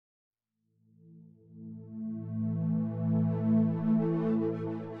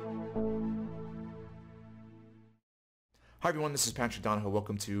Hi, everyone. This is Patrick Donahoe.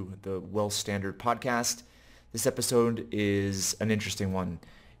 Welcome to the Well Standard podcast. This episode is an interesting one.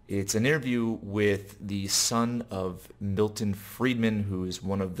 It's an interview with the son of Milton Friedman, who is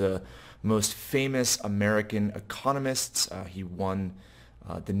one of the most famous American economists. He won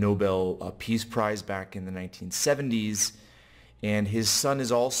the Nobel Peace Prize back in the 1970s. And his son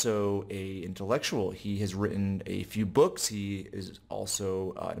is also an intellectual. He has written a few books. He is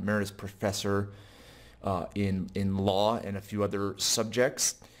also an emeritus professor in law and a few other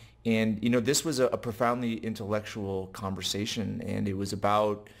subjects. And, this was a profoundly intellectual conversation, and it was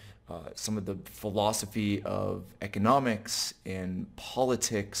about some of the philosophy of economics and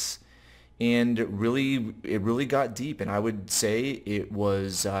politics, and it really got deep. And I would say it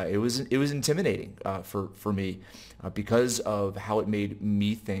was intimidating for me because of how it made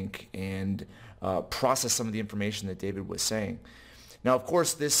me think and process some of the information that David was saying. Now, of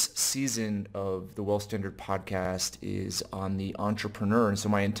course, this season of the Well Standard podcast is on the entrepreneur. And so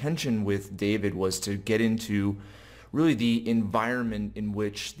my intention with David was to get into really the environment in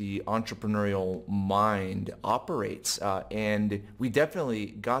which the entrepreneurial mind operates. And we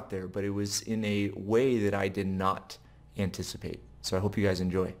definitely got there, but it was in a way that I did not anticipate. So I hope you guys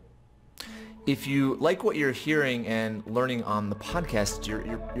enjoy. If you like what you're hearing and learning on the podcast,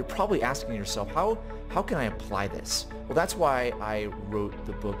 you're probably asking yourself, how can I apply this? Well, that's why I wrote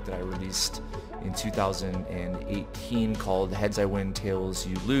the book that I released in 2018 called Heads I Win, Tails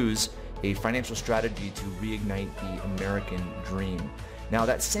You Lose, a financial strategy to reignite the American dream. Now,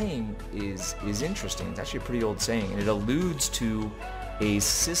 that saying is interesting. It's actually a pretty old saying, and it alludes to a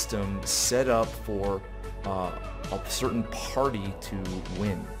system set up for a certain party to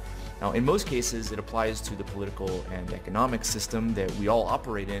win. Now, in most cases, it applies to the political and economic system that we all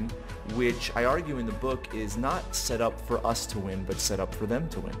operate in, which I argue in the book is not set up for us to win, but set up for them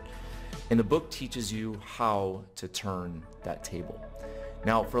to win. And the book teaches you how to turn that table.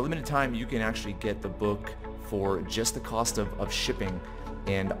 Now, for a limited time, you can actually get the book for just the cost of shipping,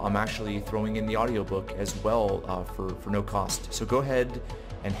 and I'm actually throwing in the audiobook as well for no cost. So go ahead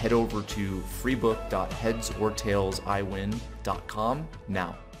and head over to freebook.headsortailsiwin.com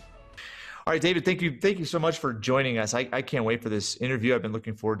now. All right, David, thank you so much for joining us. I can't wait for this interview. I've been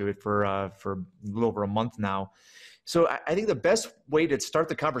looking forward to it for a little over a month now. So I think the best way to start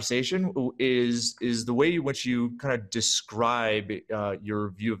the conversation is the way in which you kind of describe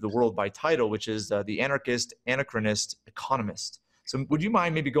your view of the world by title, which is the Anarchist-Anachronist-Economist. So would you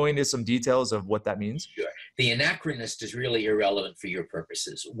mind maybe going into some details of what that means? Sure. The anachronist is really irrelevant for your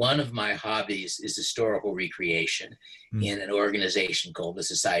purposes. One of my hobbies is historical recreation in an organization called the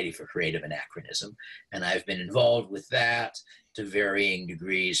Society for Creative Anachronism. And I've been involved with that to varying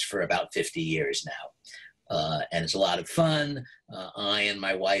degrees for about 50 years now. And it's a lot of fun. I and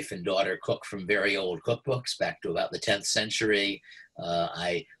my wife and daughter cook from very old cookbooks back to about the 10th century.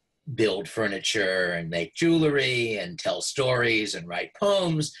 I build furniture and make jewelry and tell stories and write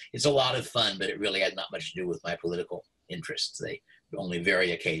poems. It's a lot of fun, but it really had not much to do with my political interests. They only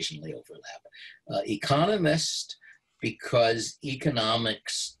very occasionally overlap. Economist, because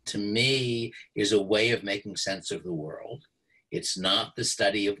economics to me is a way of making sense of the world. It's not the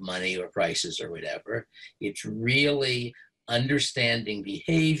study of money or prices or whatever. It's really understanding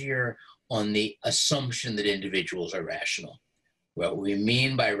behavior on the assumption that individuals are rational. What we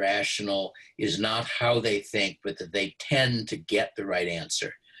mean by rational is not how they think, but that they tend to get the right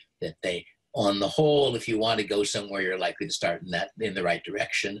answer. That they, on the whole, if you want to go somewhere, you're likely to start in the right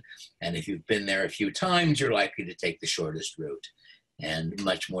direction. And if you've been there a few times, you're likely to take the shortest route. And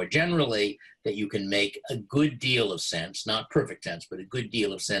much more generally, that you can make a good deal of sense, not perfect sense, but a good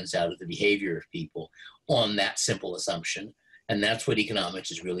deal of sense out of the behavior of people on that simple assumption. And that's what economics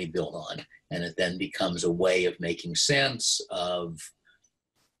is really built on. And it then becomes a way of making sense of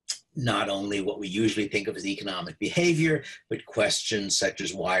not only what we usually think of as economic behavior, but questions such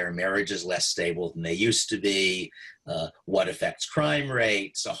as why are marriages less stable than they used to be, what affects crime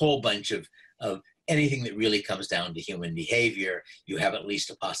rates, a whole bunch of anything that really comes down to human behavior. You have at least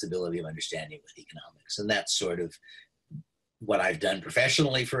a possibility of understanding with economics. And that's sort of what I've done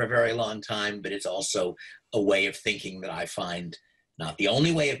professionally for a very long time, but it's also a way of thinking that I find not the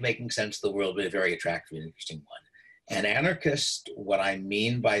only way of making sense of the world, but a very attractive and interesting one. And anarchist, what I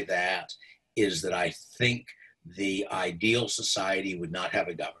mean by that is that I think the ideal society would not have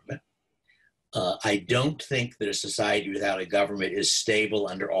a government. I don't think that a society without a government is stable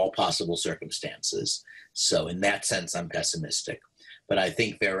under all possible circumstances. So in that sense, I'm pessimistic. But I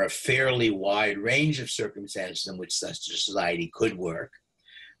think there are a fairly wide range of circumstances in which such a society could work.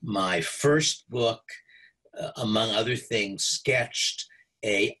 My first book, among other things, sketched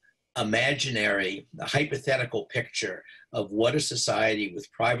a imaginary, a hypothetical picture of what a society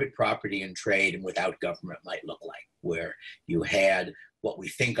with private property and trade and without government might look like, where you had what we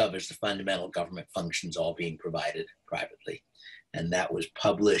think of as the fundamental government functions all being provided privately. And that was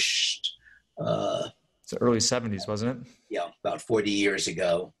published. It's the early 70s, wasn't it? Yeah, about 40 years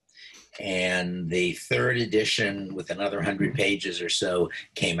ago. And the third edition, with another 100 pages or so,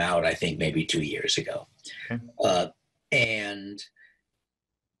 came out, I think, maybe 2 years ago. Okay. And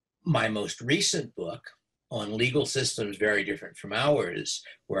my most recent book on legal systems very different from ours,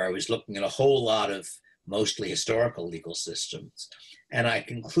 where I was looking at a whole lot of mostly historical legal systems. And I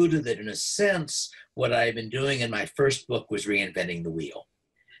concluded that, in a sense, what I had been doing in my first book was reinventing the wheel,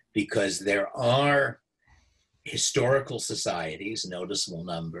 because there are historical societies, a noticeable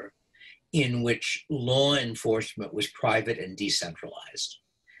number, in which law enforcement was private and decentralized.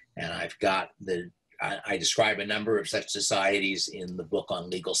 And I describe a number of such societies in the book on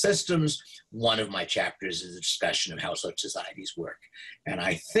legal systems. One of my chapters is a discussion of how such societies work. And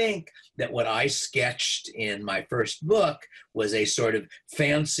I think that what I sketched in my first book was a sort of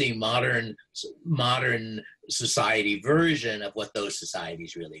fancy modern society version of what those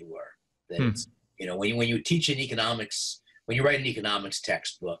societies really were. That it's, when you teach an economics, when you write an economics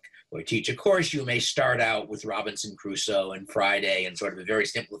textbook or teach a course, you may start out with Robinson Crusoe and Friday and sort of a very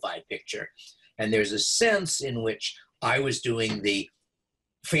simplified picture. And there's a sense in which I was doing the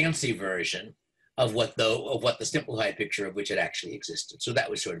fancy version of what the simplified picture of which it actually existed. So that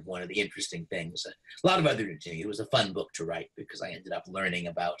was sort of one of the interesting things. A lot of other things. It was a fun book to write because I ended up learning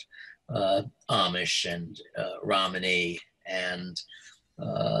about Amish and Romani and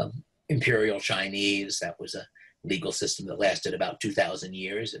Imperial Chinese. That was a legal system that lasted about 2,000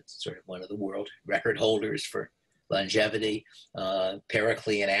 years. It's sort of one of the world record holders for longevity.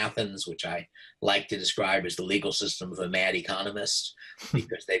 Pericles in Athens, which I like to describe as the legal system of a mad economist,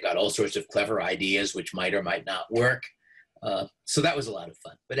 because they've got all sorts of clever ideas which might or might not work. So that was a lot of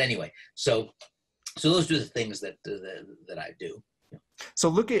fun. But anyway, so those are the things that I do. So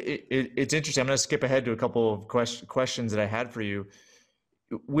look, it's interesting. I'm going to skip ahead to a couple of questions that I had for you.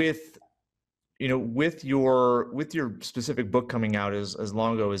 With your specific book coming out as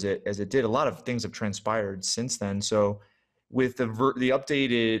long ago as it did, a lot of things have transpired since then. So with the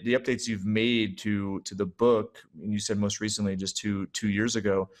updates you've made to the book, and you said most recently just two years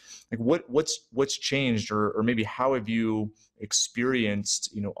ago, like what's changed, or maybe how have you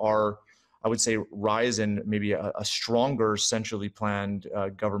experienced our, I would say, rise in maybe a stronger centrally planned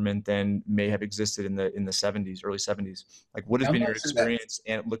government than may have existed in the 70s, early 70s. Like, what has been your experience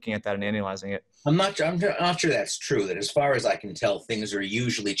and looking at that and analyzing it? I'm not sure that's true. That, as far as I can tell, things are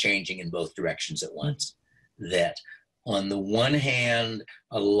usually changing in both directions at once. That on the one hand,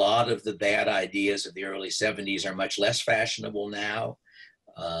 a lot of the bad ideas of the early 70s are much less fashionable now.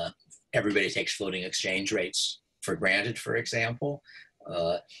 Everybody takes floating exchange rates for granted, for example.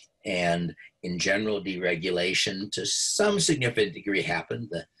 And in general, deregulation to some significant degree happened.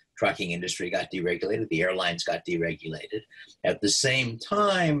 The trucking industry got deregulated, the airlines got deregulated. At the same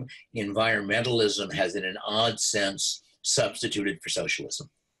time, environmentalism has, in an odd sense, substituted for socialism.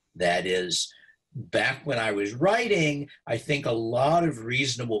 That is, back when I was writing, I think a lot of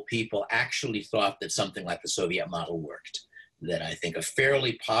reasonable people actually thought that something like the Soviet model worked. That I think a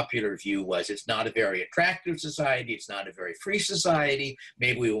fairly popular view was, it's not a very attractive society, it's not a very free society,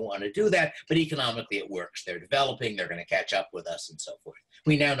 maybe we won't want to do that, but economically it works. They're developing, they're going to catch up with us, and so forth.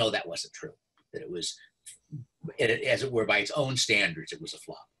 We now know that wasn't true, that it was, as it were, by its own standards, it was a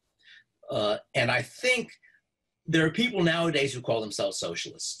flop. And I think there are people nowadays who call themselves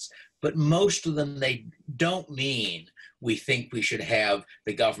socialists, but most of them, they don't mean we think we should have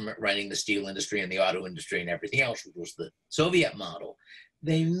the government running the steel industry and the auto industry and everything else, which was the Soviet model.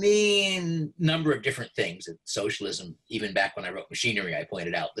 They mean a number of different things. That socialism, even back when I wrote Machinery, I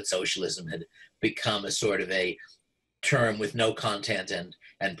pointed out that socialism had become a sort of a term with no content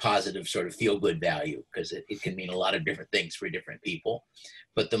and positive sort of feel-good value, because it can mean a lot of different things for different people.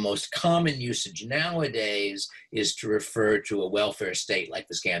 But the most common usage nowadays is to refer to a welfare state like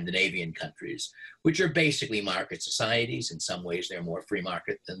the Scandinavian countries, which are basically market societies. In some ways, they're more free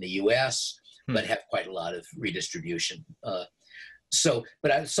market than the US, but have quite a lot of redistribution. But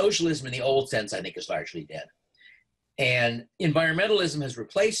socialism in the old sense, I think, is largely dead. And environmentalism has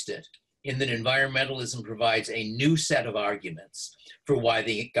replaced it, in that environmentalism provides a new set of arguments for why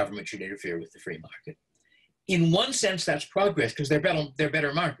the government should interfere with the free market. In one sense, that's progress, because they're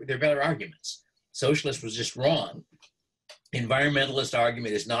better arguments. Socialist was just wrong. Environmentalist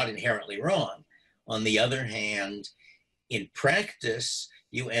argument is not inherently wrong. On the other hand, in practice,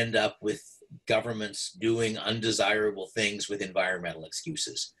 you end up with governments doing undesirable things with environmental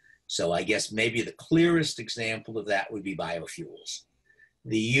excuses. So I guess maybe the clearest example of that would be biofuels.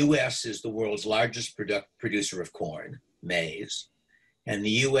 The US is the world's largest producer of corn, maize, and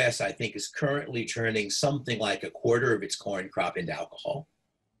the US, I think, is currently turning something like a quarter of its corn crop into alcohol.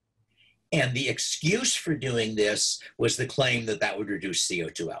 And the excuse for doing this was the claim that that would reduce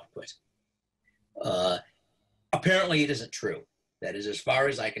CO2 output. Apparently, it isn't true. That is, as far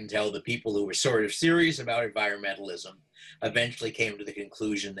as I can tell, the people who were sort of serious about environmentalism eventually came to the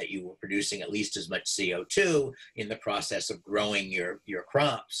conclusion that you were producing at least as much CO2 in the process of growing your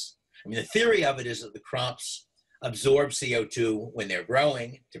crops. I mean, the theory of it is that the crops absorb CO2 when they're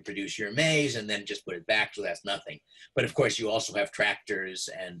growing to produce your maize and then just put it back, so that's nothing. But of course, you also have tractors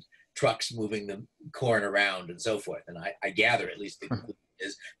and trucks moving the corn around and so forth. And I gather, at least the conclusion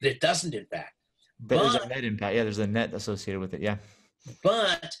is that it doesn't, in fact. There's a net impact. Yeah, there's a net associated with it. Yeah.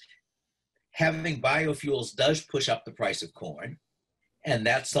 But having biofuels does push up the price of corn, and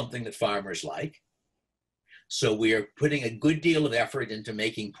that's something that farmers like. So we are putting a good deal of effort into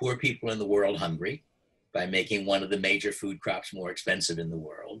making poor people in the world hungry by making one of the major food crops more expensive in the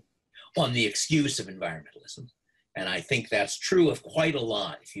world on the excuse of environmentalism. And I think that's true of quite a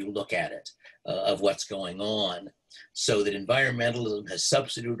lot if you look at it, of what's going on. So that environmentalism has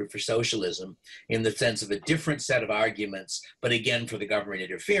substituted for socialism in the sense of a different set of arguments, but again, for the government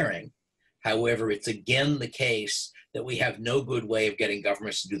interfering. However, it's again the case that we have no good way of getting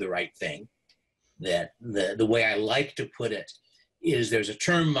governments to do the right thing. That the way I like to put it is there's a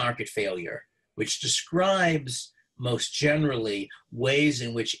term, market failure, which describes most generally ways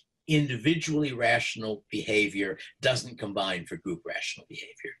in which individually rational behavior doesn't combine for group rational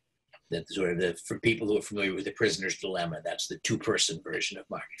behavior. That sort of for people who are familiar with the prisoner's dilemma, that's the two-person version of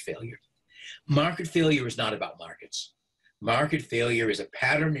market failure. Market failure is not about markets. Market failure is a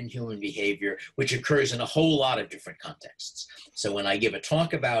pattern in human behavior which occurs in a whole lot of different contexts. So when I give a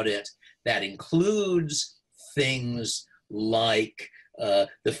talk about it, that includes things like the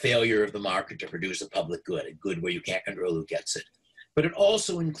failure of the market to produce a public good, a good where you can't control who gets it. But it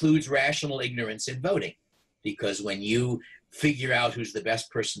also includes rational ignorance in voting, because when you figure out who's the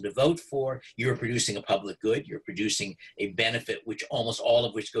best person to vote for, you're producing a public good, you're producing a benefit which almost all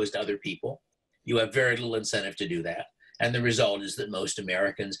of which goes to other people. You have very little incentive to do that. And the result is that most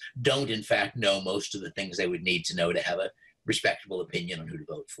Americans don't in fact know most of the things they would need to know to have a respectable opinion on who to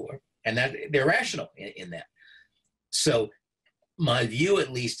vote for. And that they're rational in that. So my view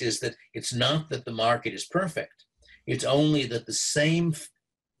at least is that it's not that the market is perfect. It's only that the same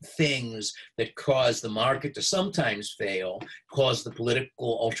things that cause the market to sometimes fail cause the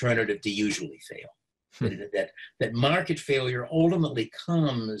political alternative to usually fail. That market failure ultimately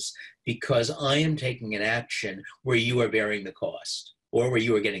comes because I am taking an action where you are bearing the cost or where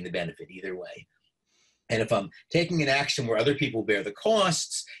you are getting the benefit, either way. And if I'm taking an action where other people bear the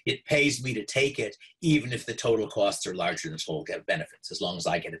costs, it pays me to take it, even if the total costs are larger than the total benefits, as long as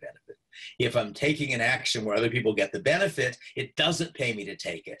I get a benefit. If I'm taking an action where other people get the benefit, it doesn't pay me to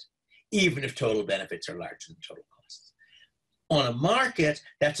take it, even if total benefits are larger than total costs. On a market,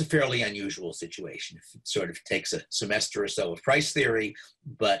 that's a fairly unusual situation. It sort of takes a semester or so of price theory,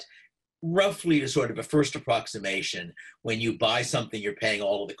 but roughly to sort of a first approximation, when you buy something, you're paying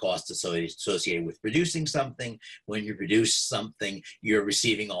all of the costs associated with producing something. When you produce something, you're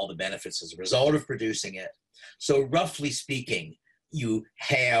receiving all the benefits as a result of producing it. So roughly speaking, you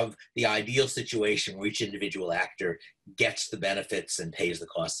have the ideal situation where each individual actor gets the benefits and pays the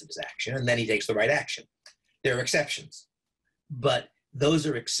cost of his action, and then he takes the right action. There are exceptions, but those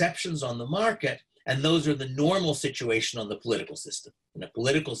are exceptions on the market, and those are the normal situation on the political system. In a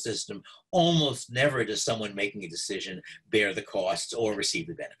political system, almost never does someone making a decision bear the costs or receive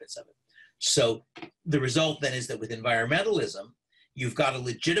the benefits of it. So the result then is that with environmentalism, you've got a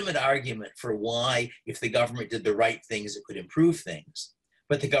legitimate argument for why, if the government did the right things, it could improve things.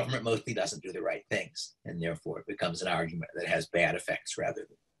 But the government mostly doesn't do the right things, and therefore it becomes an argument that has bad effects rather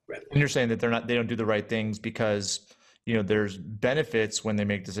than. And you're saying that they don't do the right things because there's benefits when they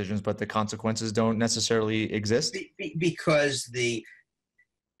make decisions, but the consequences don't necessarily exist? Because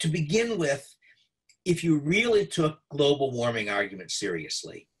to begin with, if you really took global warming arguments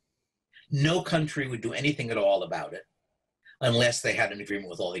seriously, no country would do anything at all about it unless they had an agreement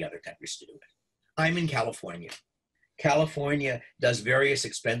with all the other countries to do it. I'm in California. California does various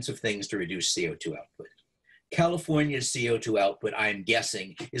expensive things to reduce CO2 output. California's CO2 output, I'm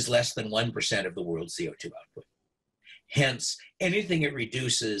guessing, is less than 1% of the world's CO2 output. Hence, anything it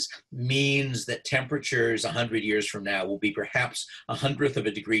reduces means that temperatures 100 years from now will be perhaps 1/100 of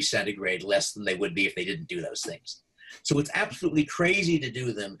a degree centigrade less than they would be if they didn't do those things. So it's absolutely crazy to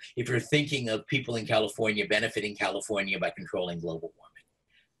do them if you're thinking of people in California benefiting California by controlling global warming.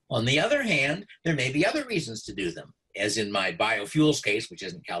 On the other hand, there may be other reasons to do them. As in my biofuels case, which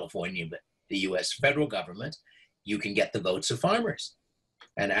isn't California, but the US federal government, you can get the votes of farmers.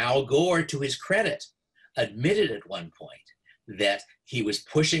 And Al Gore, to his credit, admitted at one point that he was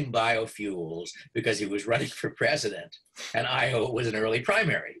pushing biofuels because he was running for president, and Iowa was an early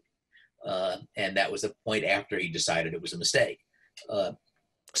primary. And that was a point after he decided it was a mistake.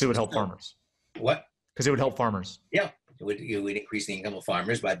 Because it would help farmers. What? Because it would help farmers. Yeah, it would increase the income of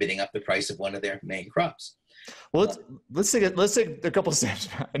farmers by bidding up the price of one of their main crops. Well, let's take a couple steps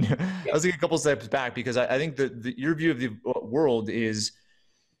back. Let's take a couple steps back, because I think your view of the world is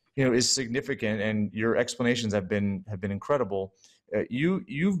significant, and your explanations have been incredible.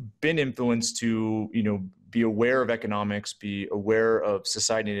 You've been influenced to be aware of economics, be aware of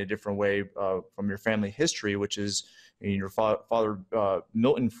society in a different way from your family history, which is your father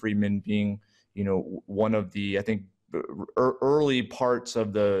Milton Friedman being one of the, I think, early parts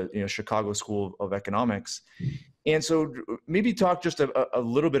of the Chicago School of Economics. And so maybe talk just a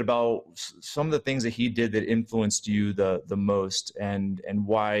little bit about some of the things that he did that influenced you the most, and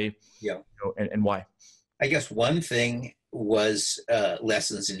why. Yeah. And why. I guess one thing was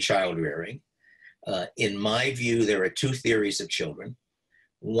lessons in child rearing. In my view, there are two theories of children.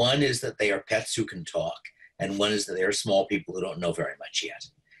 One is that they are pets who can talk, and one is that they are small people who don't know very much yet.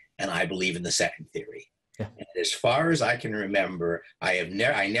 And I believe in the second theory. Yeah. And as far as I can remember, I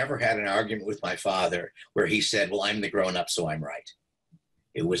never had an argument with my father where he said, well, I'm the grown-up, so I'm right.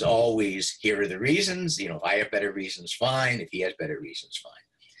 It was always, here are the reasons. If I have better reasons, fine. If he has better reasons, fine.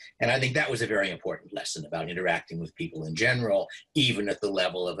 And I think that was a very important lesson about interacting with people in general, even at the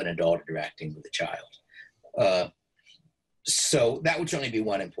level of an adult interacting with a child. So that would certainly be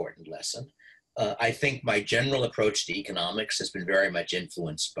one important lesson. I think my general approach to economics has been very much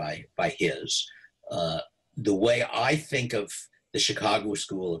influenced by his. The way I think of the Chicago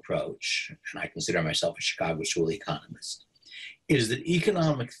School approach, and I consider myself a Chicago School economist, is that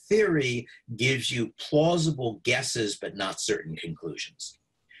economic theory gives you plausible guesses but not certain conclusions.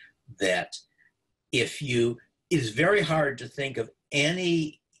 That it is very hard to think of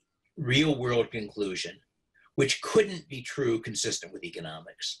any real world conclusion which couldn't be true consistent with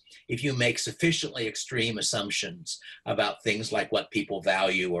economics if you make sufficiently extreme assumptions about things like what people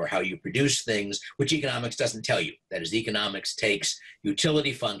value or how you produce things, which economics doesn't tell you. That is, economics takes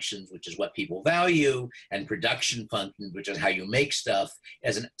utility functions, which is what people value, and production functions, which is how you make stuff,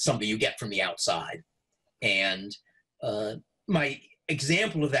 as something you get from the outside. And my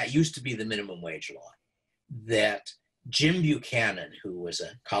example of that used to be the minimum wage law, that Jim Buchanan, who was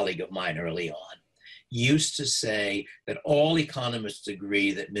a colleague of mine early on, used to say that all economists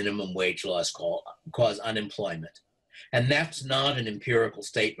agree that minimum wage laws cause unemployment. And that's not an empirical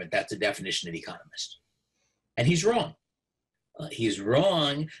statement, that's a definition of economist. And he's wrong. He's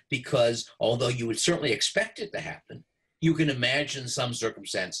wrong because although you would certainly expect it to happen, you can imagine some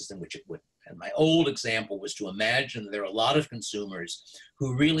circumstances in which it wouldn't. And my old example was to imagine that there are a lot of consumers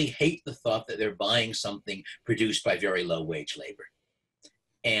who really hate the thought that they're buying something produced by very low wage labor.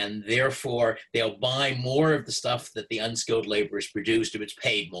 And therefore, they'll buy more of the stuff that the unskilled laborers produced if it's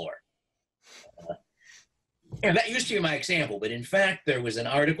paid more. And that used to be my example, but in fact, there was an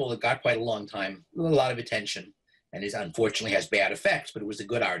article that got quite a long time, a lot of attention, and it unfortunately has bad effects, but it was a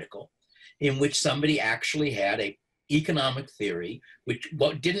good article, in which somebody actually had an economic theory, which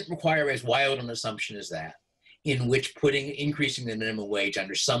didn't require as wild an assumption as that, in which increasing the minimum wage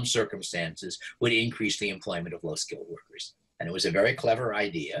under some circumstances would increase the employment of low-skilled workers. And it was a very clever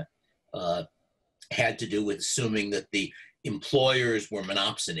idea, had to do with assuming that the employers were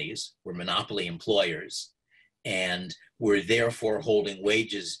monopsonies, were monopoly employers, and were therefore holding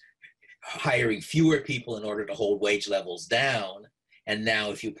wages, hiring fewer people in order to hold wage levels down. And now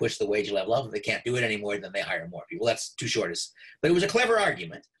if you push the wage level up, they can't do it anymore, then they hire more people. That's too short. But it was a clever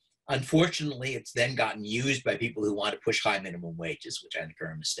argument. Unfortunately, it's then gotten used by people who want to push high minimum wages, which I think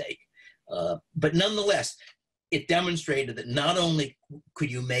are a mistake. But nonetheless, it demonstrated that not only could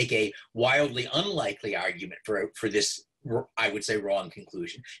you make a wildly unlikely argument for this, I would say, wrong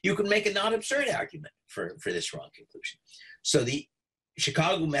conclusion, you could make a not absurd argument for this wrong conclusion. So the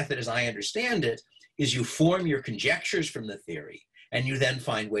Chicago method, as I understand it, is you form your conjectures from the theory, and you then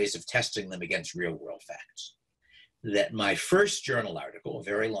find ways of testing them against real world facts. That my first journal article, a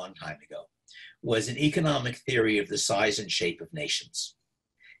very long time ago, was an economic theory of the size and shape of nations,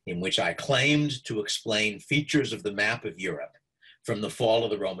 in which I claimed to explain features of the map of Europe from the fall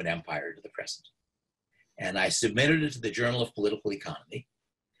of the Roman Empire to the present. And I submitted it to the Journal of Political Economy,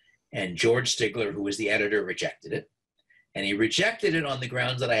 and George Stigler, who was the editor, rejected it. And he rejected it on the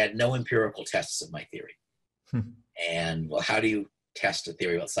grounds that I had no empirical tests of my theory. And well, how do you test a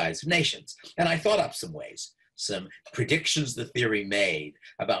theory about size of nations. And I thought up some ways, some predictions the theory made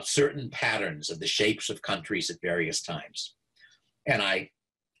about certain patterns of the shapes of countries at various times. And I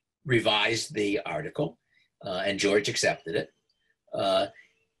revised the article, and George accepted it.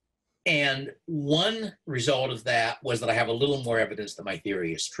 And one result of that was that I have a little more evidence that my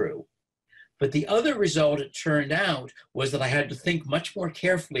theory is true. But the other result, it turned out, was that I had to think much more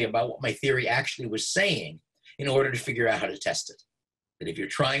carefully about what my theory actually was saying in order to figure out how to test it. That if you're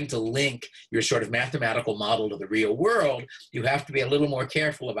trying to link your sort of mathematical model to the real world, you have to be a little more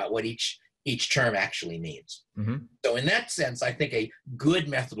careful about what each term actually means. Mm-hmm. So in that sense, I think a good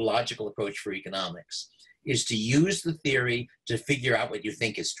methodological approach for economics is to use the theory to figure out what you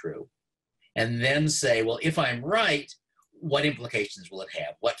think is true, and then say, well, if I'm right, what implications will it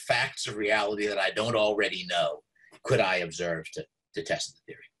have? What facts of reality that I don't already know could I observe to test the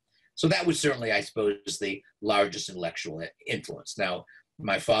theory? So that was certainly, I suppose, the largest intellectual influence. Now,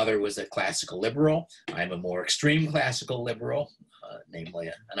 my father was a classical liberal. I'm a more extreme classical liberal, namely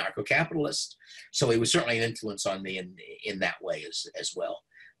an anarcho-capitalist. So he was certainly an influence on me in that way as well.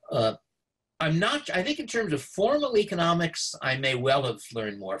 I think in terms of formal economics, I may well have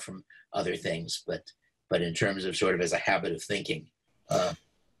learned more from other things, but in terms of sort of as a habit of thinking.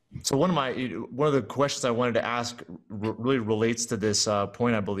 So one of the questions I wanted to ask really relates to this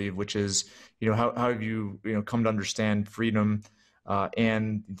point, I believe, which is, how have you, come to understand freedom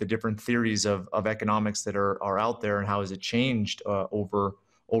and the different theories of economics that are out there, and how has it changed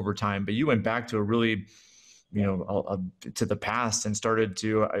over time? But you went back to a really, to the past and started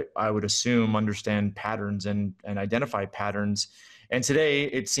to, I would assume, understand patterns and identify patterns. And today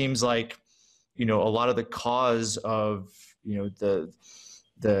it seems like, a lot of the cause of,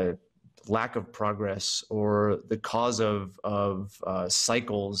 the lack of progress or the cause of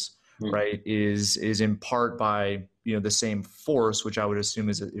cycles, right, is in part by, the same force, which I would assume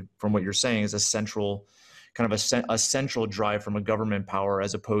is, from what you're saying, is a central kind of a central drive from a government power,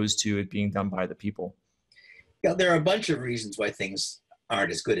 as opposed to it being done by the people. Yeah, there are a bunch of reasons why things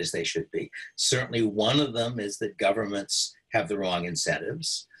aren't as good as they should be. Certainly one of them is that governments have the wrong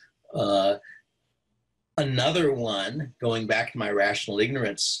incentives. Another one, going back to my rational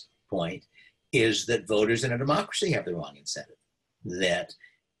ignorance point, is that voters in a democracy have the wrong incentive. That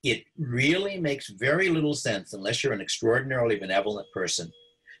it really makes very little sense, unless you're an extraordinarily benevolent person,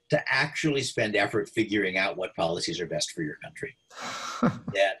 to actually spend effort figuring out what policies are best for your country.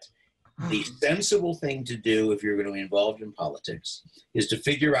 That the sensible thing to do if you're going to be involved in politics is to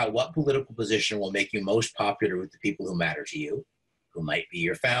figure out what political position will make you most popular with the people who matter to you, who might be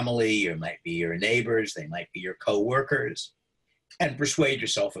your family, or might be your neighbors, they might be your co-workers, and persuade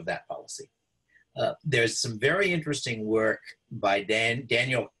yourself of that policy. There's some very interesting work by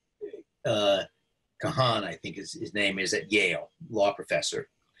Daniel Kahan, I think his name is, at Yale, law professor,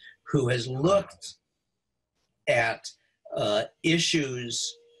 who has looked at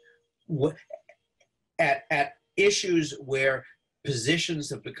issues where positions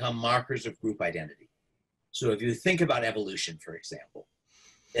have become markers of group identity. So if you think about evolution, for example,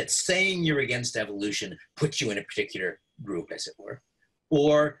 that saying you're against evolution puts you in a particular group, as it were,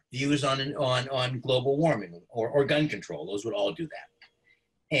 or views on global warming or gun control, those would all do that.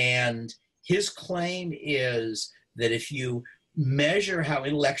 And his claim is that if you measure how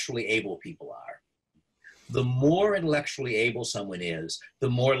intellectually able people are, the more intellectually able someone is, the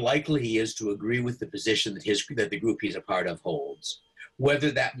more likely he is to agree with the position that the group he's a part of holds,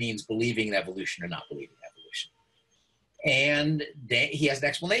 whether that means believing in evolution or not believing in evolution. And he has an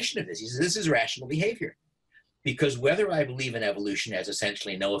explanation of this. He says, this is rational behavior. Because whether I believe in evolution has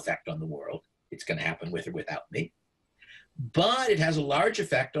essentially no effect on the world, it's going to happen with or without me, but it has a large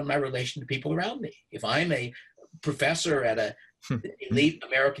effect on my relation to people around me. If I'm a professor at a elite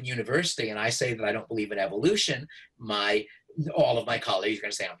American university and I say that I don't believe in evolution, all of my colleagues are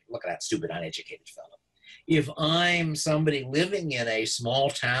going to say, look at that stupid, uneducated fellow. If I'm somebody living in a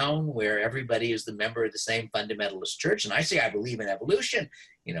small town where everybody is the member of the same fundamentalist church, and I say I believe in evolution,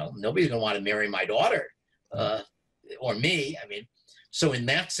 nobody's going to want to marry my daughter or me. So in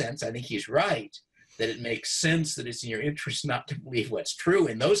that sense, I think he's right, that it makes sense that it's in your interest not to believe what's true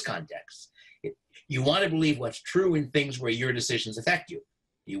in those contexts. You want to believe what's true in things where your decisions affect you.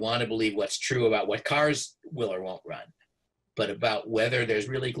 You want to believe what's true about what cars will or won't run. But about whether there's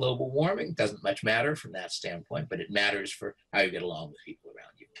really global warming doesn't much matter from that standpoint, but it matters for how you get along with people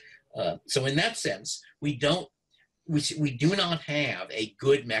around you. So in that sense, we do not have a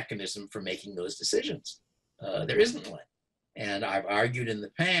good mechanism for making those decisions. There isn't one. And I've argued in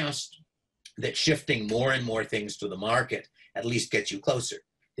the past that shifting more and more things to the market at least gets you closer.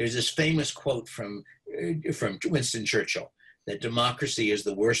 There's this famous quote from Winston Churchill that democracy is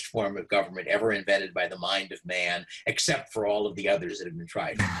the worst form of government ever invented by the mind of man, except for all of the others that have been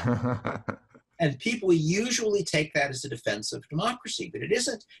tried. And people usually take that as a defense of democracy, but it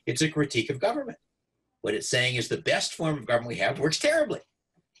isn't. It's a critique of government. What it's saying is the best form of government we have works terribly.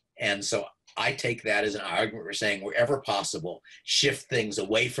 And so I take that as an argument for saying wherever possible, shift things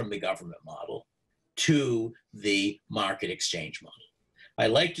away from the government model to the market exchange model. I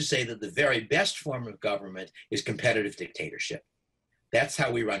like to say that the very best form of government is competitive dictatorship. That's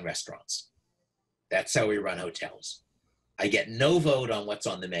how we run restaurants. That's how we run hotels. I get no vote on what's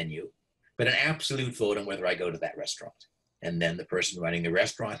on the menu, but an absolute vote on whether I go to that restaurant. And then the person running the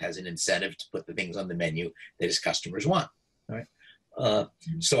restaurant has an incentive to put the things on the menu that his customers want. All right?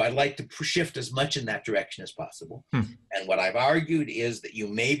 So I'd like to shift as much in that direction as possible. And what I've argued is that you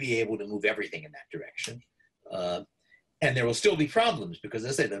may be able to move everything in that direction. And there will still be problems because,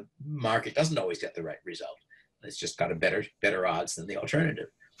 as I say, the market doesn't always get the right result. It's just got a better odds than the alternative.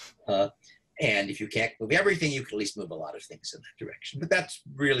 And if you can't move everything, you can at least move a lot of things in that direction. But that's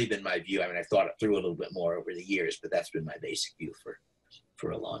really been my view. I mean, I've thought it through a little bit more over the years, but that's been my basic view for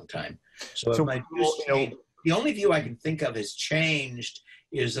a long time. So my views, the only view I can think of has changed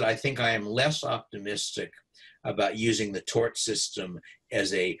is that I think I am less optimistic about using the tort system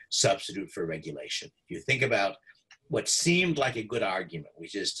as a substitute for regulation. If you think about what seemed like a good argument,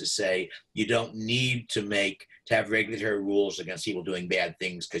 which is to say you don't need to have regulatory rules against people doing bad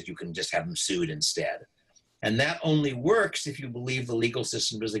things because you can just have them sued instead. And that only works if you believe the legal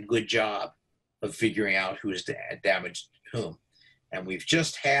system does a good job of figuring out who has damaged whom. And we've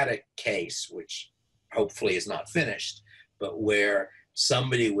just had a case, which hopefully is not finished, but where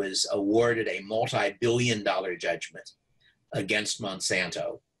somebody was awarded a multi-billion-dollar judgment against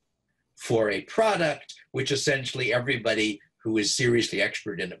Monsanto for a product which essentially everybody who is seriously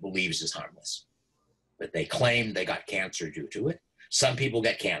expert in it believes is harmless. But they claim they got cancer due to it. Some people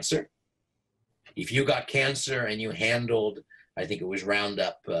get cancer. If you got cancer and you handled, I think it was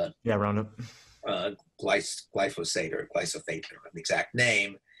Roundup. Roundup. Glyphosate or glyphosate, I don't have the exact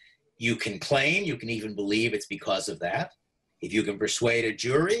name. You can claim, you can even believe it's because of that. If you can persuade a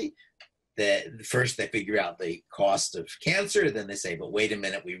jury, that first they figure out the cost of cancer, then they say, but wait a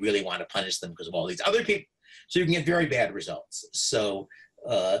minute, we really want to punish them because of all these other people. So you can get very bad results. So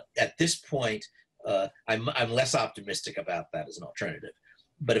at this point, I'm less optimistic about that as an alternative.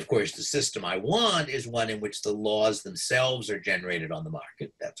 But of course, the system I want is one in which the laws themselves are generated on the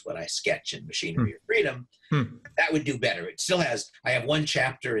market. That's what I sketch in Machinery of Freedom. That would do better. It still has, I have one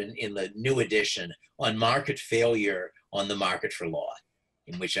chapter in the new edition on market failure on the market for law,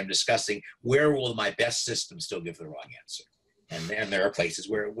 in which I'm discussing where will my best system still give the wrong answer. And then there are places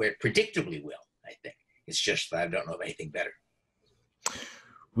where it predictably will, I think. It's just that I don't know of anything better.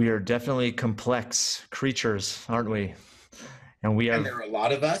 We are definitely complex creatures, aren't we? And there are a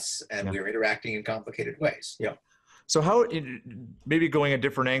lot of us, and we're interacting in complicated ways. Yeah. So maybe going a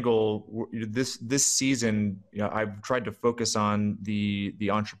different angle, this season, I've tried to focus on the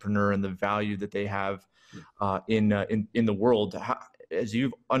entrepreneur and the value that they have in the world. As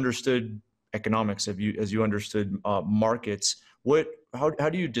you've understood economics, as you understood markets, how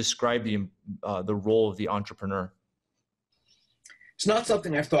do you describe the role of the entrepreneur? It's not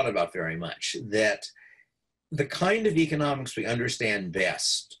something I've thought about very much. That the kind of economics we understand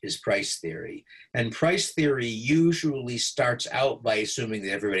best is price theory. And price theory usually starts out by assuming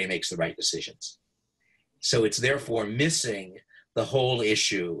that everybody makes the right decisions. So it's therefore missing the whole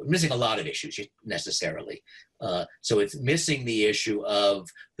issue, missing a lot of issues necessarily. So it's missing the issue of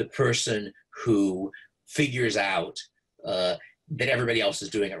the person who figures out that everybody else is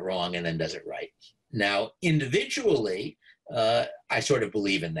doing it wrong and then does it right. Now, individually, I sort of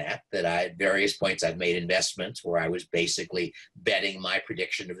believe in that at various points I've made investments where I was basically betting my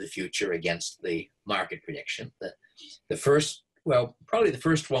prediction of the future against the market prediction. Probably the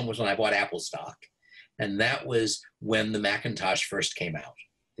first one was when I bought Apple stock. And that was when the Macintosh first came out,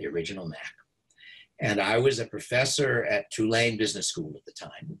 the original Mac. And I was a professor at Tulane Business School at the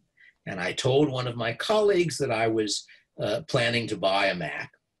time. And I told one of my colleagues that I was planning to buy a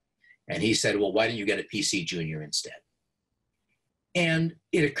Mac. And he said, well, why don't you get a PC Junior instead? And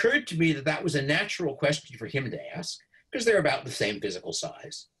it occurred to me that that was a natural question for him to ask, because they're about the same physical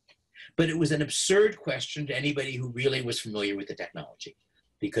size. But it was an absurd question to anybody who really was familiar with the technology,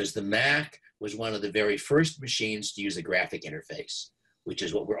 because the Mac was one of the very first machines to use a graphic interface, which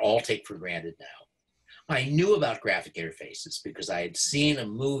is what we all take for granted now. I knew about graphic interfaces because I had seen a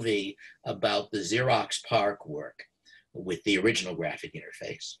movie about the Xerox PARC work with the original graphic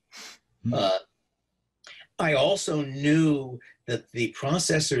interface. I also knew that the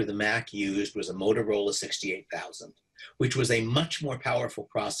processor the Mac used was a Motorola 68000, which was a much more powerful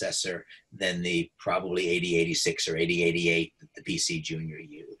processor than the probably 8086 or 8088 that the PC Junior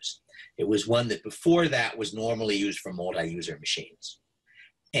used. It was one that before that was normally used for multi-user machines.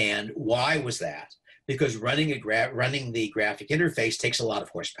 And why was that? Because running the graphic interface takes a lot of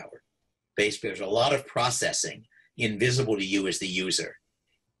horsepower. Basically, there's a lot of processing invisible to you as the user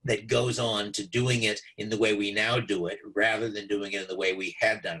that goes on to doing it in the way we now do it, rather than doing it in the way we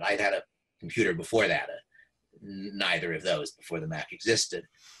had done it. I'd had a computer before that, neither of those before the Mac existed.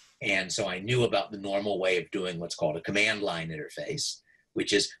 And so I knew about the normal way of doing what's called a command line interface,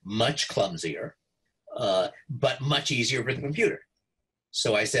 which is much clumsier, but much easier for the computer.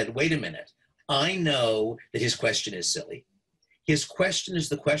 So I said, wait a minute, I know that his question is silly. His question is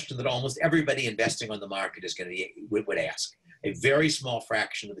the question that almost everybody investing on the market is would ask. A very small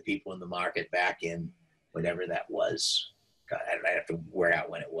fraction of the people in the market back in whatever that was, God, I have to work out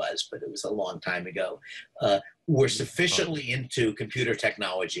when it was, but it was a long time ago, were sufficiently into computer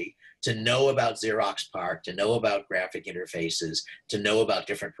technology to know about Xerox PARC, to know about graphic interfaces, to know about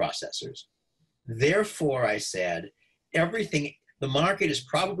different processors. Therefore, I said, the market is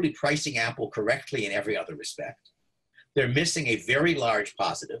probably pricing Apple correctly in every other respect. They're missing a very large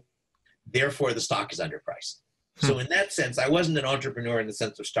positive. Therefore, the stock is underpriced. So in that sense, I wasn't an entrepreneur in the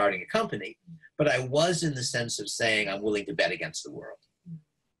sense of starting a company, but I was in the sense of saying I'm willing to bet against the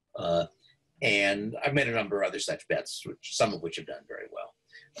world. And I've made a number of other such bets, some of which have done very well.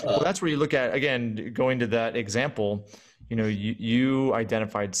 Well, that's where you look at, again, going to that example, you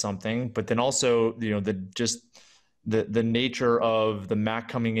identified something, but then also, the nature of the Mac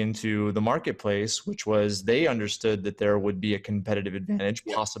coming into the marketplace, which was they understood that there would be a competitive advantage,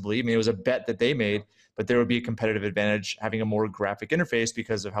 possibly. I mean, it was a bet that they made, but there would be a competitive advantage having a more graphic interface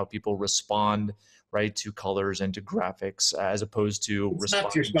because of how people respond, right, to colors and to graphics, as opposed to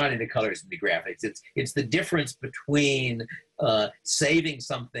responding to colors and to graphics. It's the difference between saving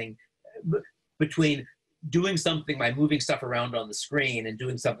something, between doing something by moving stuff around on the screen and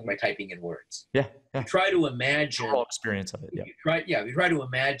doing something by typing in words. Yeah. You try to imagine the whole experience of it. Yeah. You try to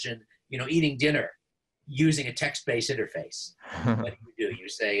imagine, eating dinner using a text-based interface. What do? You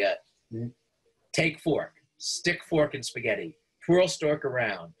say, take fork, stick fork in spaghetti, twirl stork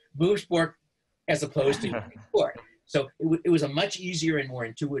around, move spork, as opposed to fork. So it was a much easier and more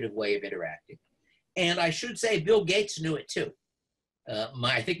intuitive way of interacting. And I should say, Bill Gates knew it too.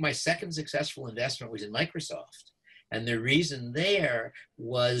 I think my second successful investment was in Microsoft. And the reason there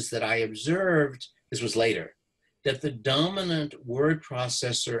was that I observed, this was later, that the dominant word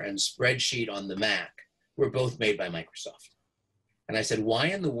processor and spreadsheet on the Mac were both made by Microsoft. And I said, why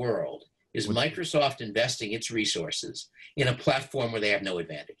in the world is Microsoft investing its resources in a platform where they have no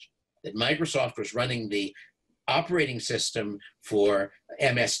advantage? That Microsoft was running the operating system for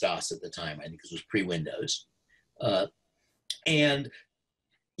MS-DOS at the time. I think this was pre-Windows. And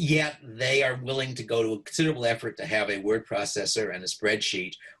yet they are willing to go to a considerable effort to have a word processor and a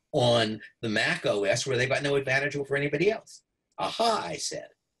spreadsheet on the Mac OS where they've got no advantage over anybody else. Aha, I said.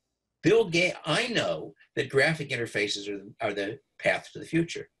 Bill Gates, I know that graphic interfaces are the path to the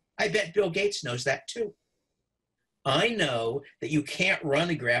future. I bet Bill Gates knows that too. I know that you can't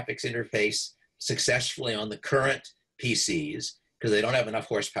run a graphics interface successfully on the current PCs because they don't have enough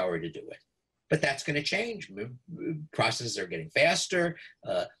horsepower to do it. But that's going to change. Processes are getting faster.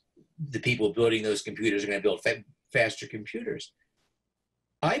 The people building those computers are going to build faster computers.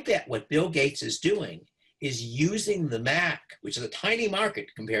 I bet what Bill Gates is doing is using the Mac, which is a tiny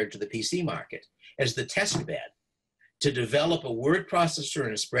market compared to the PC market, as the test bed to develop a word processor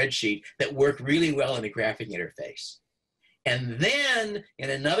and a spreadsheet that work really well in a graphic interface. And then in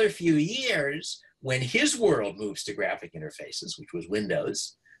another few years, when his world moves to graphic interfaces, which was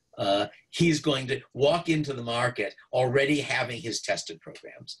Windows, he's going to walk into the market already having his tested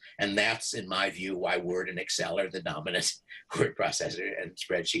programs. And that's, in my view, why Word and Excel are the dominant word processor and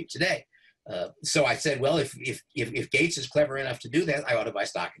spreadsheet today. So I said, well, if Gates is clever enough to do that, I ought to buy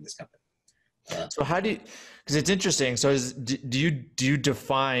stock in this company. So how do you, because it's interesting. So do you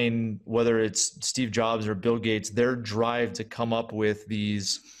define whether it's Steve Jobs or Bill Gates, their drive to come up with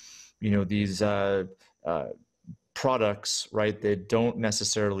these, products, right, that don't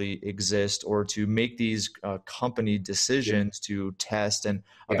necessarily exist, or to make these company decisions to test and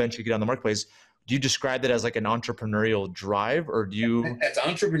eventually get on the marketplace? Do you describe that as like an entrepreneurial drive, or do you? That's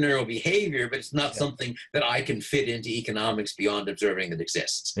entrepreneurial behavior, but it's not something that I can fit into economics beyond observing that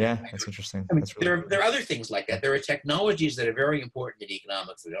exists. Yeah, that's interesting. I mean, that's really there are other things like that. There are technologies that are very important in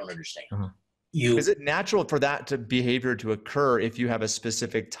economics that we don't understand. Uh-huh. Is it natural for that behavior to occur if you have a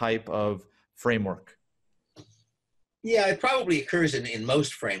specific type of framework? Yeah, it probably occurs in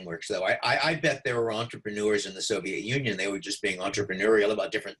most frameworks, though. I bet there were entrepreneurs in the Soviet Union. They were just being entrepreneurial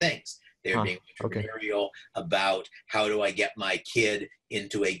about different things. They were being Okay. entrepreneurial about how do I get my kid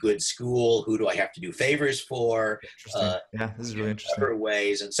into a good school? Who do I have to do favors for? Interesting. Yeah, this is really interesting. Other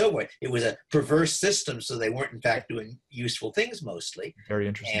ways and so forth. It was a perverse system, so they weren't in fact doing useful things mostly. Very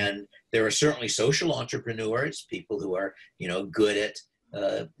interesting. And there are certainly social entrepreneurs, people who are, you know, good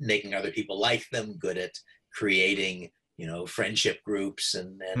at making other people like them, good at creating, you know, friendship groups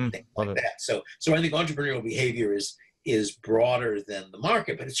and things like that. So I think entrepreneurial behavior is broader than the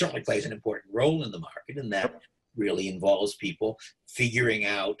market, but it certainly plays an important role in the market, and that really involves people figuring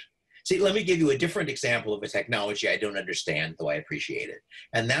out. See, let me give you a different example of a technology I don't understand, though I appreciate it.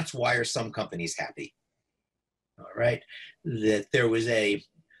 And that's why are some companies happy? All right. That there was a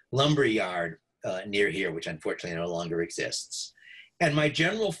lumber yard near here, which unfortunately no longer exists. And my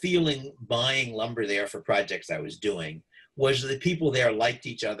general feeling buying lumber there for projects I was doing was that people there liked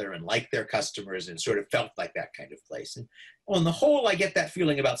each other and liked their customers and sort of felt like that kind of place. And on the whole, I get that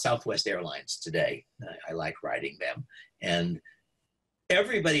feeling about Southwest Airlines today. I like riding them. And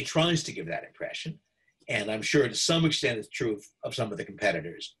everybody tries to give that impression. And I'm sure to some extent it's true of some of the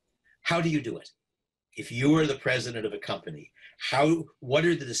competitors. How do you do it? If you are the president of a company, what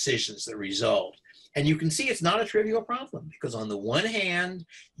are the decisions that result? And you can see it's not a trivial problem, because on the one hand,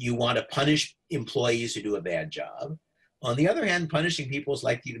 you want to punish employees who do a bad job. On the other hand, punishing people is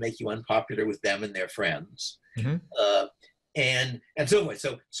likely to make you unpopular with them and their friends. And so forth.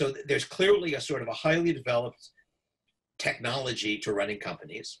 So there's clearly a sort of a highly developed technology to running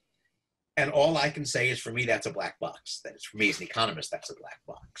companies. And all I can say is, for me, that's a black box. That is, for me as an economist, that's a black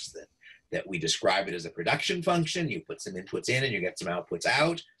box. That we describe it as a production function. You put some inputs in and you get some outputs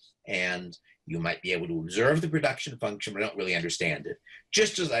out. And you might be able to observe the production function, but don't really understand it.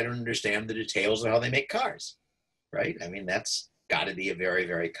 Just as I don't understand the details of how they make cars, right? I mean, that's got to be a very,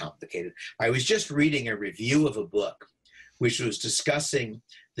 very complicated. I was just reading a review of a book which was discussing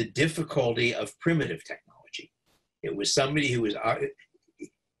the difficulty of primitive technology. It was somebody who was,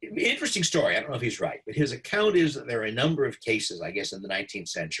 interesting story, I don't know if he's right, but his account is that there are a number of cases, I guess in the 19th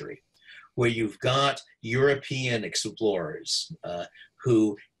century, where you've got European explorers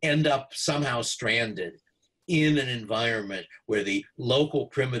who end up somehow stranded in an environment where the local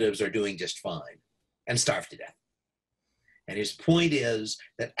primitives are doing just fine and starve to death. And his point is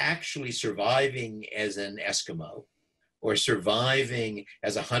that actually surviving as an Eskimo or surviving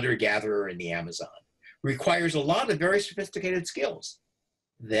as a hunter-gatherer in the Amazon requires a lot of very sophisticated skills.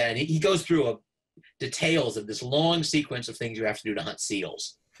 Then he goes through details of this long sequence of things you have to do to hunt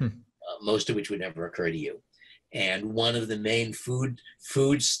seals, most of which would never occur to you. And one of the main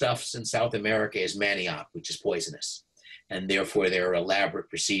foodstuffs in South America is manioc, which is poisonous. And therefore, there are elaborate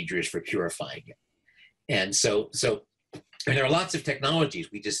procedures for purifying it. And and there are lots of technologies.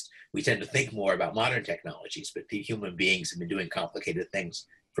 We tend to think more about modern technologies, but human beings have been doing complicated things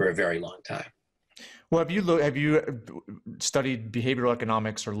for a very long time. Well, have you studied behavioral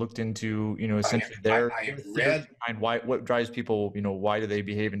economics or looked into, essentially I read what drives people, why do they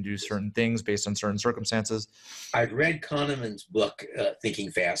behave and do certain things based on certain circumstances? I've read Kahneman's book, Thinking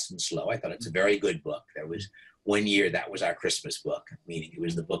Fast and Slow. I thought it's a very good book. There was one year that was our Christmas book, meaning it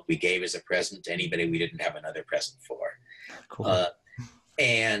was the book we gave as a present to anybody we didn't have another present for. Cool.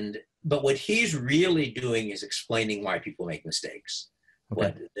 But what he's really doing is explaining why people make mistakes. Okay.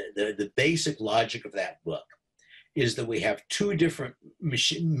 What the basic logic of that book is that we have two different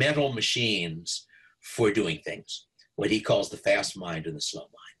mental machines for doing things, what he calls the fast mind and the slow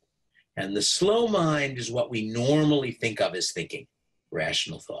mind. And the slow mind is what we normally think of as thinking,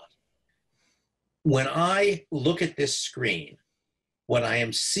 rational thought. When I look at this screen, what I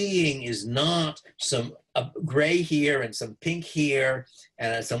am seeing is not some gray here and some pink here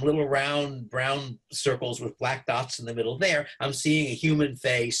and some little round brown circles with black dots in the middle there. I'm seeing a human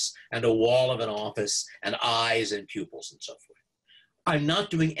face and a wall of an office and eyes and pupils and so forth. I'm not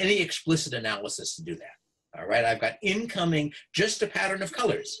doing any explicit analysis to do that. All right, I've got incoming, just a pattern of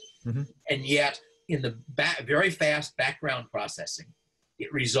colors. Mm-hmm. And yet, in the very fast background processing,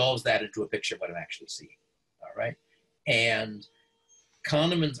 it resolves that into a picture of what I'm actually seeing. All right, and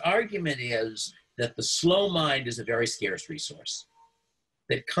Kahneman's argument is that the slow mind is a very scarce resource,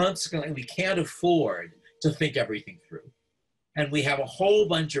 that consequently we can't afford to think everything through. And we have a whole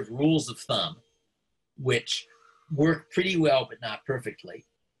bunch of rules of thumb which work pretty well but not perfectly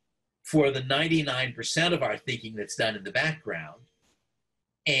for the 99% of our thinking that's done in the background.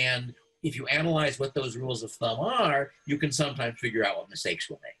 And if you analyze what those rules of thumb are, you can sometimes figure out what mistakes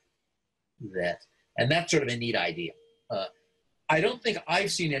we'll make. And that's sort of a neat idea. I don't think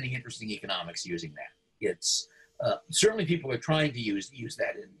I've seen any interesting economics using that. It's Certainly people are trying to use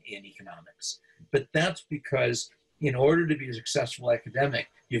that in economics, but that's because in order to be a successful academic,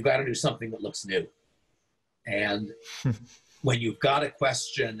 you've got to do something that looks new. And when you've got a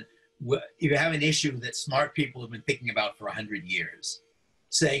question, you have an issue that smart people have been thinking about for 100 years,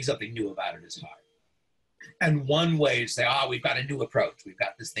 saying something new about it is hard. And one way is say, we've got a new approach. We've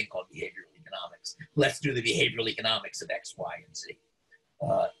got this thing called behavioral economics. Let's do the behavioral economics of X, Y, and Z.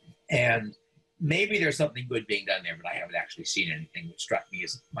 And maybe there's something good being done there, but I haven't actually seen anything that struck me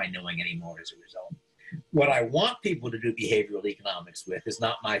as my knowing anymore as a result. What I want people to do behavioral economics with is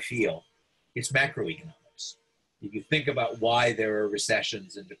not my field. It's macroeconomics. If you think about why there are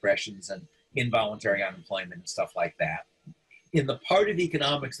recessions and depressions and involuntary unemployment and stuff like that, in the part of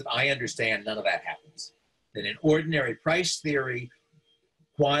economics that I understand, none of that happens. That in ordinary price theory,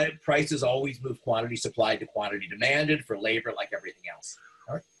 prices always move quantity supplied to quantity demanded for labor like everything else.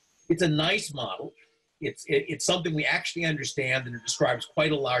 All right? It's a nice model. It's something we actually understand, and it describes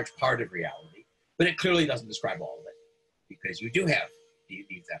quite a large part of reality, but it clearly doesn't describe all of it, because you do have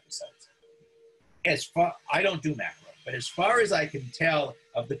these episodes. I don't do macro, but as far as I can tell,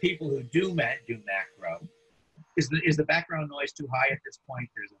 of the people who do macro, is the background noise too high at this point?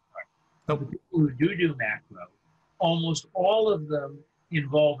 There's a part. Of the people who do macro, almost all of them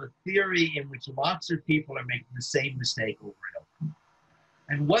involve a theory in which lots of people are making the same mistake over and over.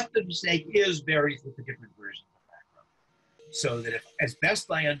 And what the mistake is varies with the different versions of macro. So that if, as best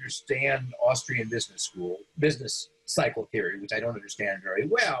I understand Austrian business cycle theory, which I don't understand very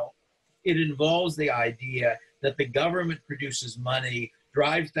well, it involves the idea that the government produces money,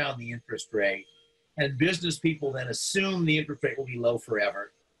 drives down the interest rate, and business people then assume the interest rate will be low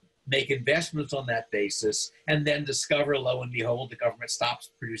forever, make investments on that basis, and then discover, lo and behold, the government stops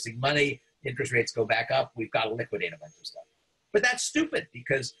producing money, interest rates go back up, we've got to liquidate a bunch of stuff. But that's stupid,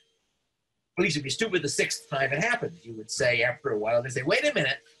 because at least it'd be stupid the sixth time it happens. You would say after a while, they say, wait a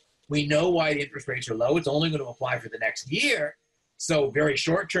minute, we know why the interest rates are low, it's only going to apply for the next year. So very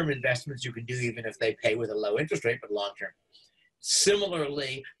short-term investments you can do even if they pay with a low interest rate, but long-term.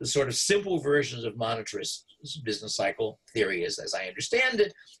 Similarly, the sort of simple versions of monetarist business cycle theory, as I understand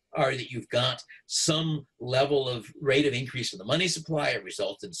it, are that you've got some level of rate of increase in the money supply. It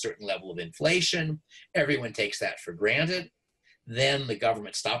results in a certain level of inflation. Everyone takes that for granted. Then the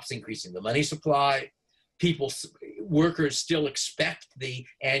government stops increasing the money supply. Workers still expect the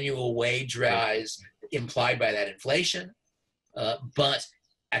annual wage rise implied by that inflation. But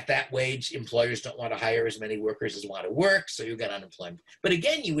at that wage, employers don't want to hire as many workers as want to work, so you get unemployment. But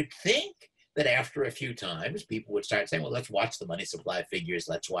again, you would think that after a few times, people would start saying, well, let's watch the money supply figures,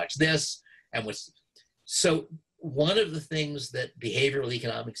 let's watch this. So one of the things that behavioral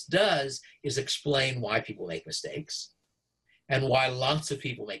economics does is explain why people make mistakes and why lots of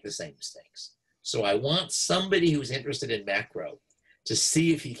people make the same mistakes. So I want somebody who's interested in macro to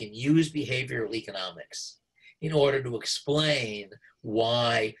see if he can use behavioral economics in order to explain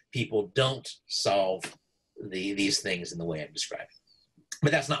why people don't solve these things in the way I'm describing.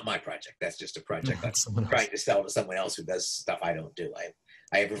 But that's not my project. That's just a project I'm trying to sell to someone else who does stuff I don't do.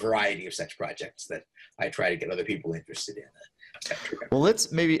 I have a variety of such projects that I try to get other people interested in. Well,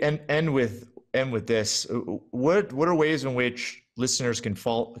 let's maybe end with this. What are ways in which listeners can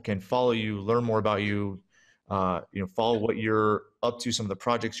follow you, learn more about you, follow what you're up to, some of the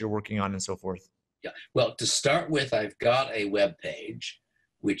projects you're working on, and so forth? Yeah. Well, to start with, I've got a web page,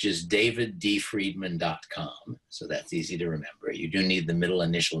 which is daviddfriedman.com. So that's easy to remember. You do need the middle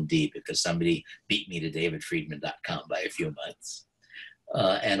initial D because somebody beat me to davidfriedman.com by a few months.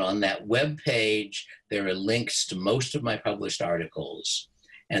 And on that web page, there are links to most of my published articles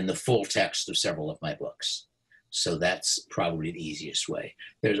and the full text of several of my books. So that's probably the easiest way.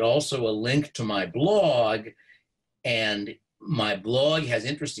 There's also a link to my blog, and my blog has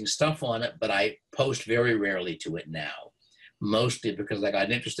interesting stuff on it, but I post very rarely to it now, mostly because I got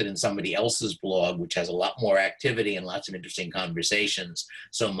interested in somebody else's blog, which has a lot more activity and lots of interesting conversations.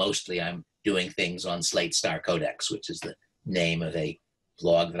 So mostly I'm doing things on Slate Star Codex, which is the name of a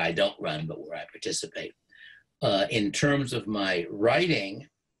blog that I don't run, but where I participate. In terms of my writing,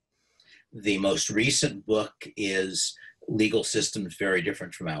 the most recent book is Legal Systems Very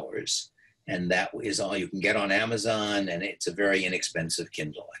Different from Ours. And that is all you can get on Amazon, and it's a very inexpensive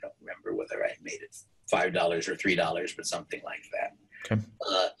Kindle. I don't remember whether I made it $5 or $3, but something like that. Okay.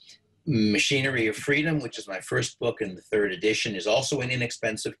 Machinery of Freedom, which is my first book in the third edition, is also an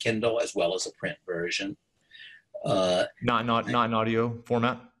inexpensive Kindle as well as a print version. Not in audio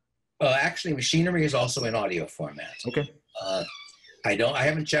format? Actually, Machinery is also in audio format. Okay. I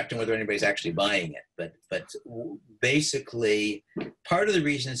haven't checked on whether anybody's actually buying it, but basically part of the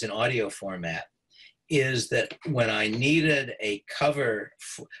reason it's in audio format is that when I needed a cover,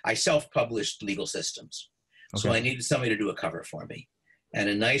 I self-published legal systems. Okay. So I needed somebody to do a cover for me. And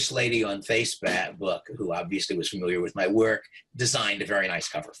a nice lady on Facebook, who obviously was familiar with my work, designed a very nice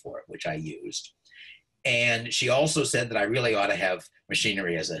cover for it, which I used. And she also said that I really ought to have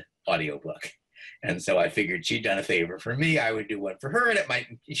machinery as an audiobook. And so I figured she'd done a favor for me, I would do one for her, and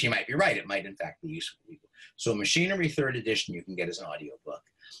she might be right. It might, in fact, be useful to people. So Machinery 3rd edition you can get as an audiobook.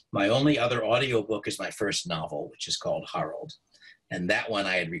 My only other audiobook is my first novel, which is called Harold. And that one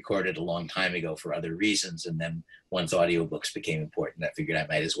I had recorded a long time ago for other reasons. And then once audiobooks became important, I figured I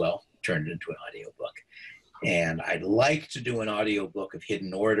might as well turn it into an audiobook. And I'd like to do an audiobook of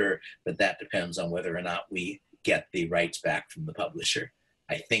Hidden Order, but that depends on whether or not we get the rights back from the publisher.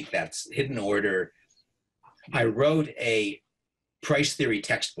 I think that's Hidden Order. I wrote a price theory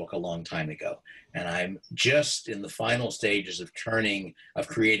textbook a long time ago, and I'm just in the final stages of creating a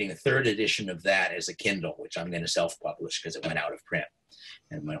 3rd edition of that as a Kindle, which I'm going to self-publish because it went out of print.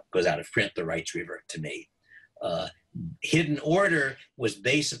 And when it goes out of print, the rights revert to me. Hidden Order was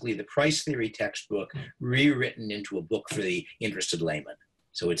basically the price theory textbook rewritten into a book for the interested layman.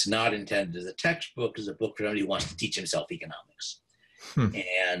 So it's not intended as a textbook, it's a book for somebody who wants to teach himself economics.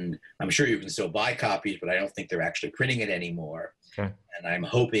 And I'm sure you can still buy copies, but I don't think they're actually printing it anymore. Okay. And I'm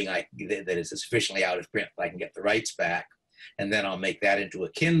hoping that it's sufficiently out of print that I can get the rights back. And then I'll make that into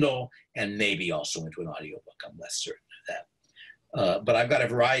a Kindle and maybe also into an audiobook. I'm less certain of that. But I've got a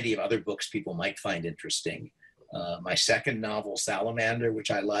variety of other books people might find interesting. My second novel, Salamander, which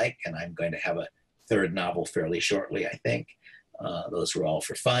I like, and I'm going to have a 3rd novel fairly shortly, I think. Those were all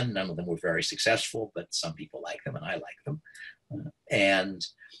for fun. None of them were very successful, but some people like them and I like them. And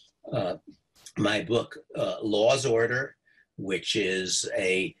my book, Law's Order, which is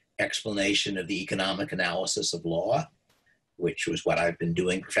a explanation of the economic analysis of law, which was what I've been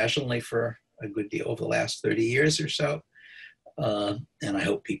doing professionally for a good deal over the last 30 years or so. And I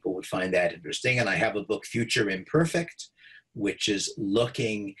hope people would find that interesting. And I have a book, Future Imperfect, which is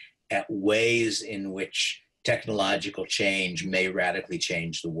looking at ways in which technological change may radically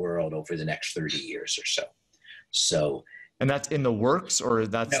change the world over the next 30 years or so. And that's in the works, or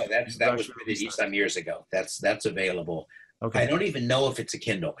that's... No, that was printed some years ago. That's available. Okay. I don't even know if it's a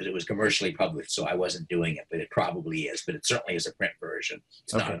Kindle because it was commercially published, so I wasn't doing it, but it probably is. But it certainly is a print version.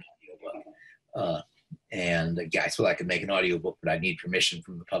 It's not an audiobook. And I feel I could make an audiobook, but I need permission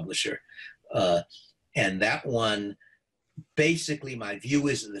from the publisher. And that one, basically my view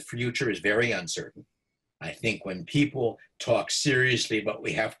is that the future is very uncertain. I think when people talk seriously about what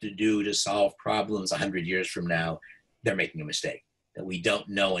we have to do to solve problems 100 years from now, they're making a mistake. That we don't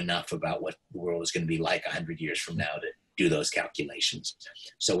know enough about what the world is going to be like 100 years from now to do those calculations.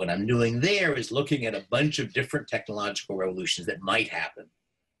 So what I'm doing there is looking at a bunch of different technological revolutions that might happen.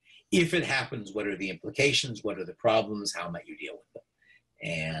 If it happens, what are the implications? What are the problems? How might you deal with them?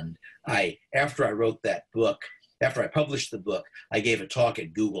 And after I wrote that book, after I published the book, I gave a talk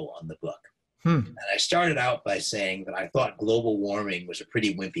at Google on the book. And I started out by saying that I thought global warming was a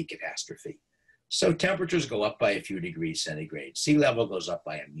pretty wimpy catastrophe. So temperatures go up by a few degrees centigrade. Sea level goes up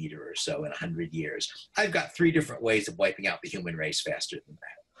by a meter or so in 100 years. I've got 3 different ways of wiping out the human race faster than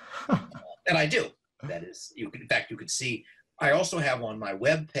that. And I do. That is, in fact, you could see, I also have on my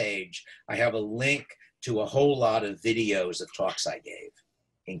web page, I have a link to a whole lot of videos of talks I gave,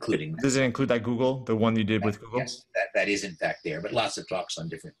 including... Does it include that Google, the one you did with Google? Yes, that is in fact there, but lots of talks on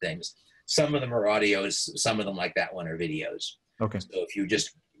different things. Some of them are audios, some of them like that one are videos. Okay. So if you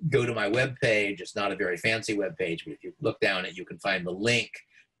just go to my web page, it's not a very fancy web page, but if you look down it, you can find the link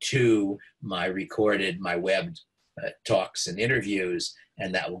to my webbed talks and interviews,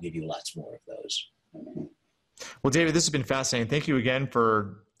 and that will give you lots more of those. Well, David, this has been fascinating. Thank you again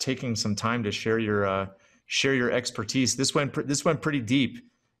for taking some time to share your expertise. This went pretty deep,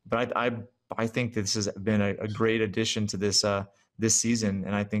 but I think this has been a great addition to this season,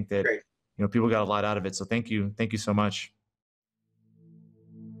 and I think that people got a lot out of it. So thank you so much.